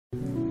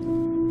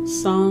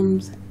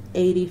Psalms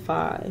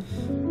 85.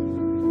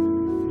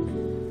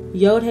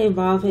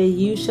 Yod-Heh-Vav-Heh,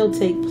 you shall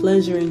take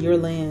pleasure in your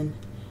land.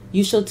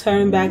 You shall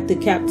turn back the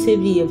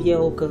captivity of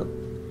Jacob.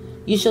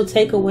 You shall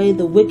take away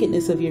the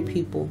wickedness of your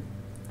people.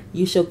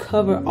 You shall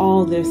cover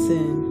all their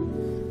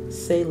sin.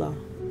 Selah.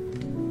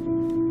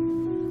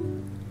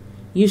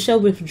 You shall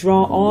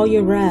withdraw all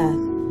your wrath.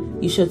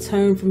 You shall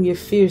turn from your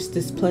fierce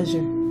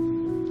displeasure.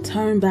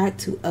 Turn back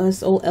to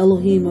us, O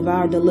Elohim of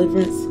our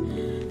deliverance,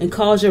 and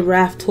cause your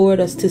wrath toward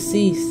us to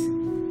cease.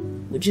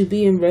 Would you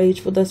be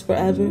enraged with us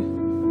forever?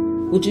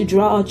 Would you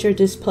draw out your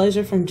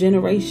displeasure from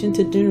generation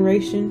to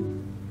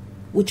generation?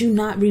 Would you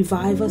not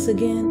revive us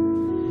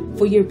again,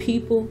 for your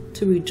people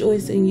to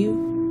rejoice in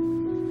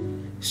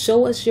you?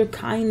 Show us your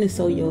kindness,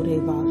 O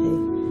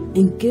Yod-Heh-Vav-Heh,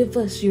 and give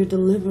us your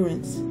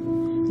deliverance.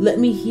 Let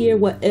me hear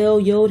what El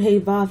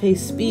Yod-Heh-Vav-Heh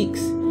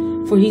speaks,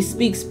 for he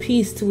speaks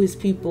peace to his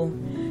people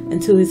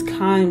and to his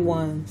kind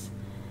ones,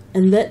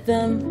 and let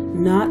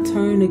them not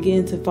turn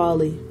again to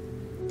folly.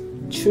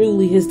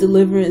 Truly his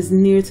deliverance is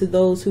near to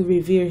those who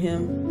revere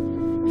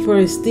him, for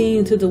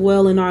esteem to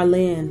dwell in our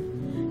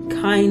land.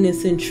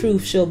 Kindness and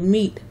truth shall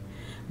meet,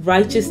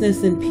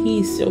 righteousness and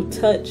peace shall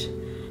touch.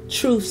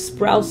 Truth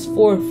sprouts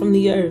forth from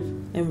the earth,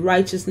 and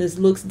righteousness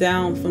looks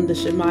down from the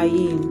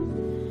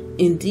Shemayim.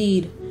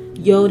 Indeed,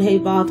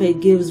 Yod-Heh-Vav-Heh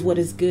gives what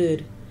is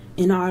good,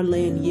 and our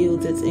land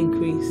yields its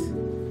increase.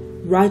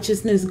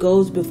 Righteousness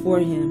goes before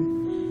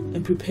him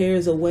and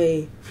prepares a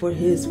way for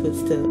his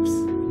footsteps.